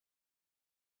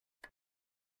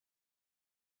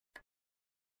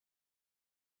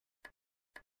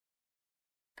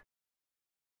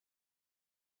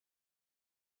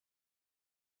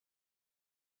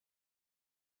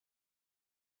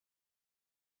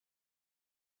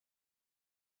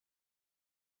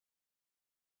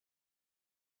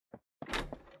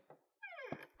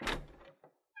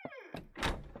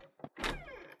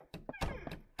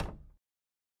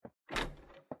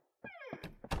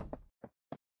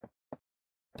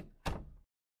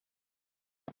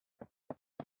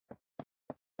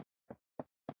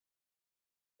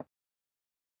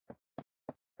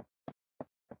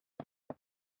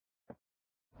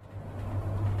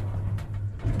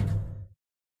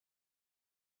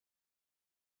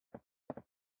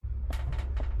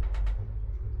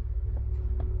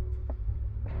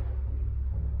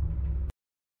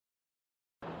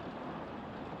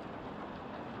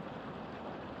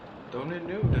Tony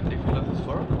knew that if he left his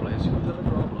workplace, he would have a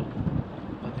problem,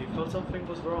 but he felt something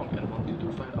was wrong and wanted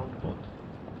to find out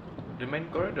what. The main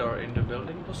corridor in the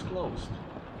building was closed,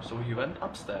 so he went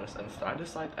upstairs and tried the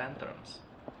side entrance.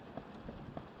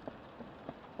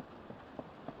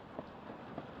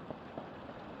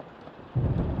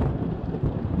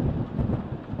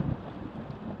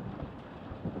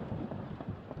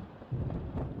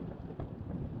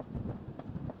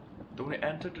 Tony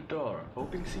entered the door,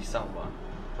 hoping to see someone,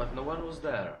 but no one was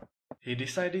there. He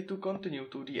decided to continue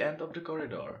to the end of the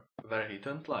corridor, where he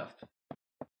turned left.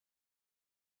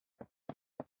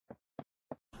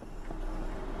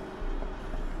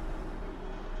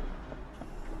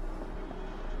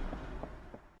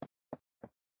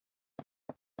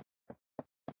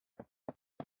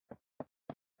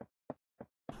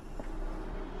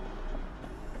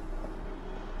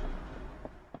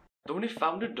 Tony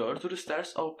found the door to the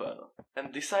stairs open,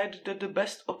 and decided that the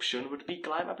best option would be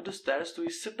climb up the stairs to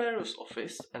his superior's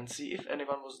office and see if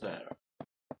anyone was there.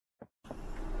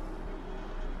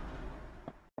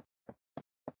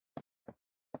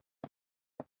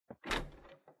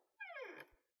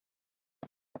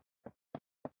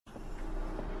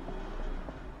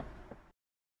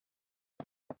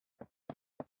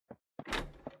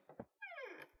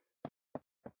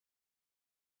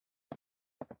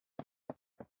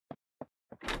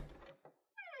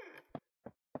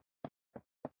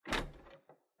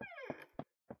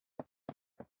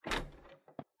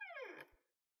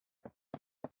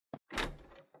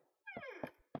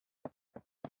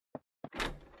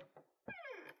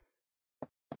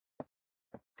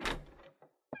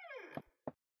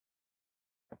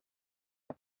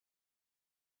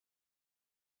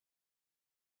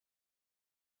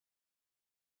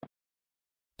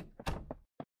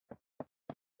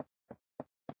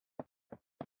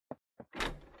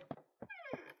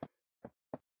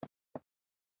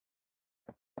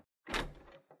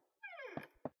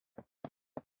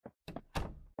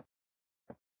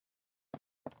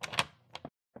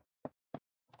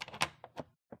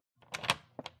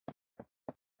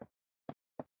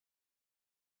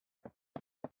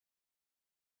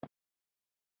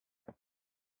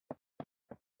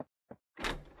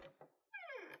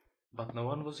 But no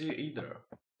one was here either.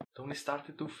 Tony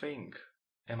started to think,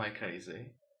 am I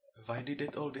crazy? Why did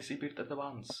it all disappear at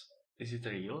once? Is it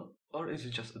real, or is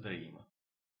it just a dream?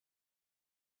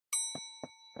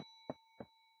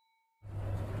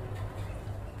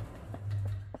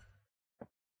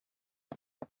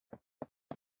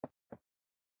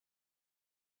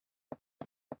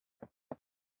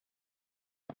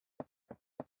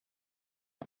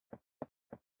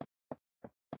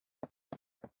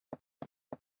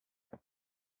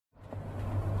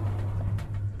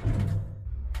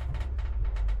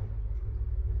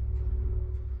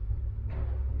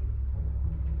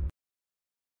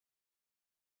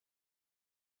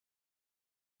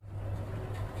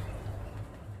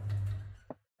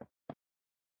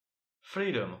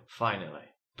 Freedom, finally.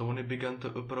 Tony began to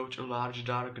approach a large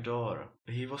dark door.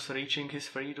 He was reaching his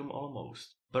freedom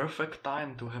almost. Perfect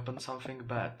time to happen something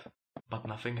bad. But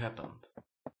nothing happened.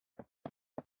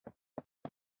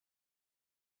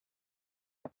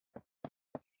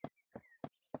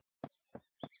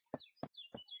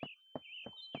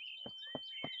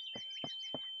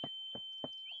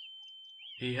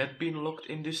 He had been locked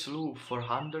in this loop for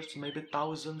hundreds, maybe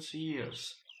thousands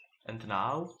years. And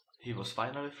now, he was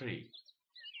finally free.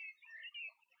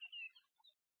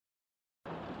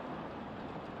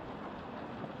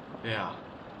 Yeah,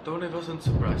 Tony wasn't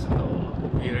surprised at all.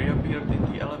 He reappeared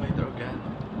in the elevator again.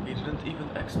 He didn't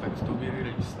even expect to be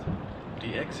released.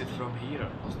 The exit from here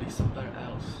must be somewhere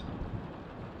else.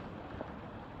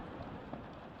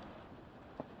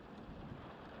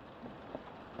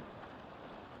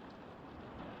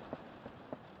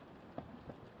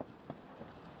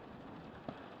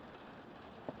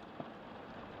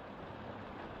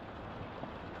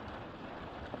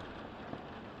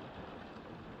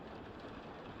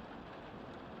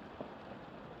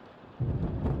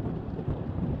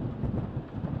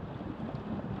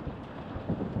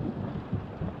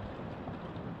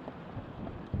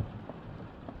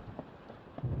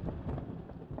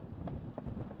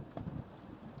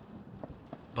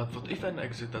 But what if an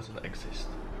exit doesn't exist?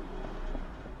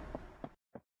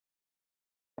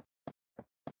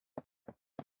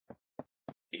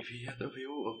 If he had a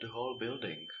view of the whole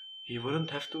building, he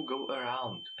wouldn't have to go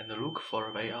around and look for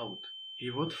a way out. He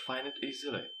would find it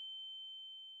easily.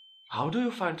 How do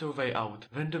you find your way out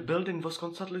when the building was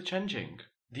constantly changing?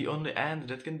 The only end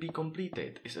that can be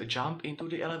completed is a jump into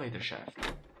the elevator shaft.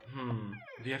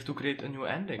 We have to create a new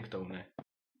ending, Tony.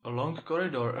 A long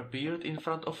corridor appeared in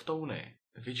front of Tony.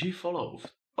 Vigi followed.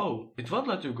 Oh, it won't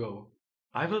let you go.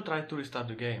 I will try to restart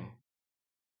the game.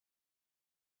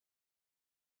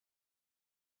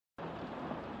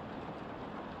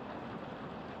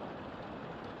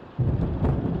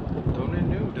 Tony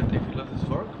knew that if he left his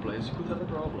workplace he could have a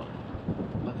problem,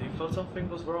 but he felt something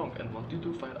was wrong and wanted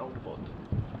to find out what.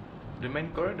 The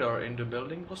main corridor in the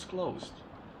building was closed,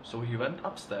 so he went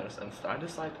upstairs and tried the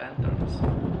side entrance.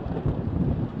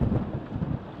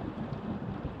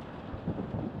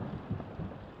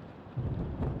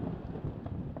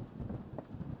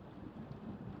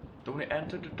 Tony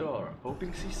entered the door,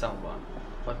 hoping to see someone,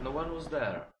 but no one was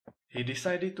there. He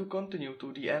decided to continue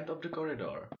to the end of the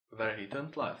corridor, where he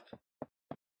turned left.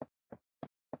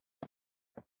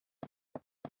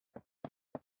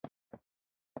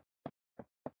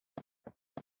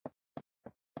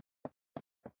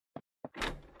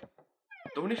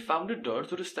 Tony found the door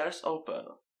to the stairs open,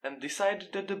 and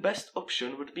decided that the best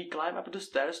option would be climb up the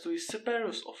stairs to his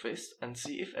superior's office and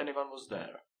see if anyone was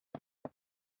there.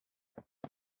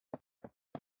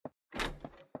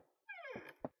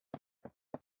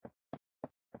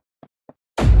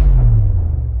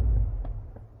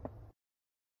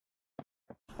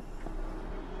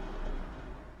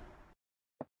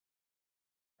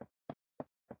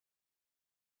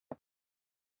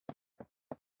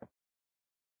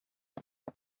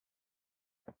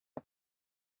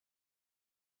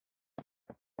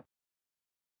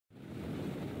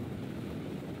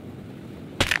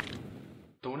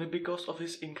 Tony, because of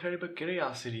his incredible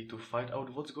curiosity to find out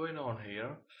what's going on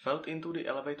here, fell into the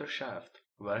elevator shaft,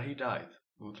 where he died.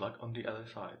 Good luck on the other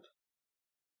side.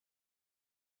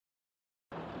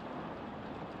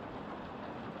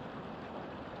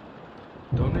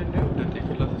 Tony knew that if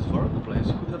he left his workplace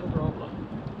he could have a problem,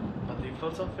 but he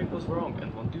felt something was wrong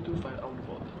and wanted to find out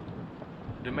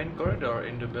what. The main corridor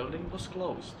in the building was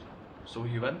closed, so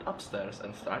he went upstairs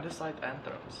and tried the side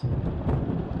entrance.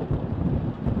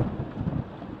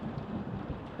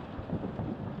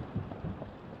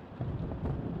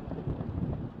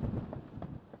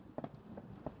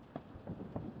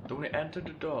 Tony entered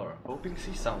the door, hoping to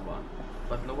see someone,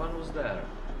 but no one was there.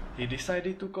 He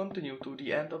decided to continue to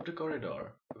the end of the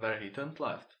corridor, where he turned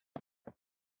left.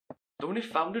 Tony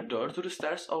found the door to the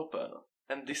stairs open,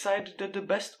 and decided that the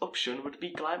best option would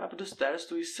be climb up the stairs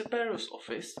to his superior's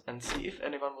office and see if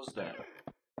anyone was there.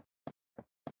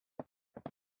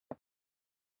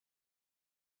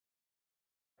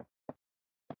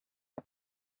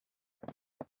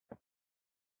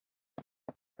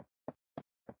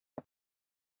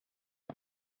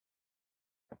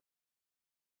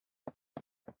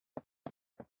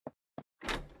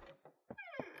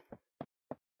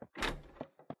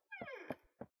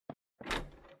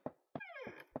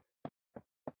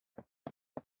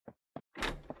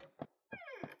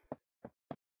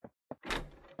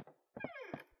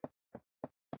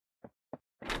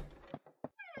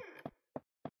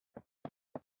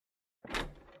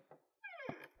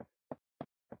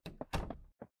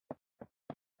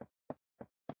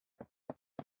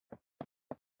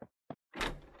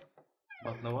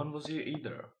 But no one was here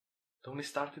either. Tony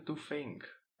started to think,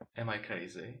 am I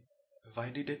crazy? Why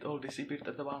did it all disappear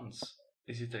at once?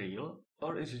 Is it real,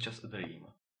 or is it just a dream?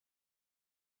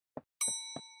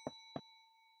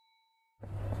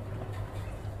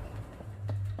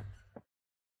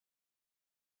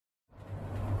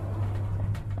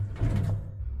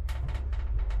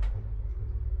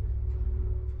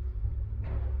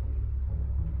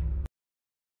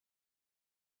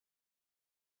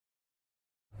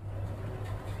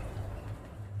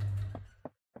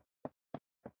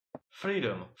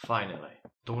 Freedom, finally.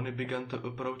 Tony began to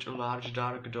approach a large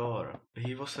dark door.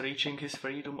 He was reaching his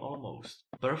freedom almost.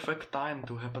 Perfect time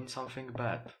to happen something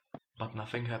bad. But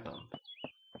nothing happened.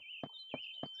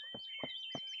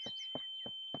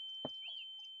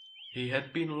 He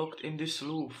had been locked in this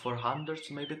loop for hundreds,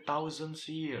 maybe thousands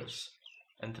years.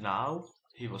 And now,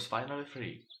 he was finally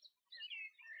free.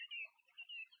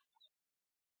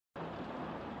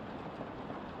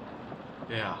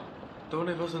 Yeah,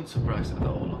 Tony wasn't surprised at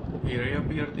all. He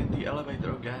reappeared in the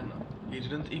elevator again. He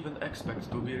didn't even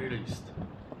expect to be released.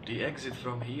 The exit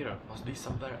from here must be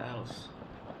somewhere else.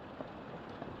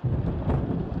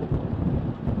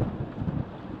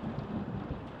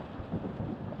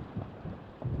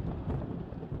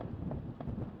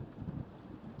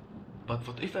 But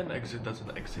what if an exit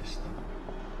doesn't exist?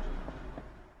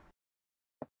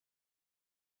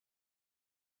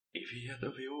 If he had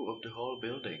a view of the whole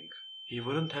building, he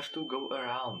wouldn't have to go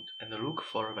around and look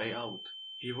for a way out.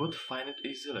 He would find it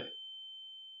easily.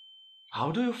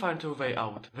 How do you find your way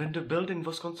out when the building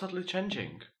was constantly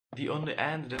changing? The only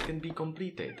end that can be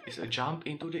completed is a jump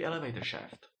into the elevator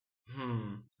shaft.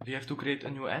 We have to create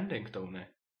a new ending, Tony.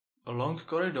 A long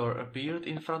corridor appeared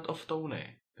in front of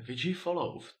Tony, which he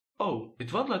followed. Oh,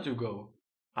 it won't let you go.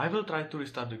 I will try to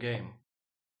restart the game.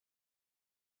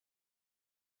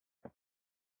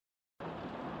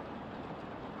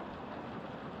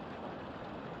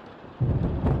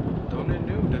 Tony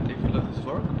knew that if he left his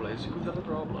workplace, he could have a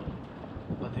problem.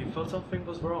 But he felt something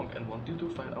was wrong and wanted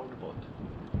to find out what.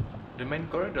 The main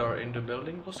corridor in the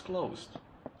building was closed,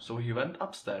 so he went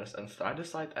upstairs and tried the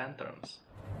side entrance.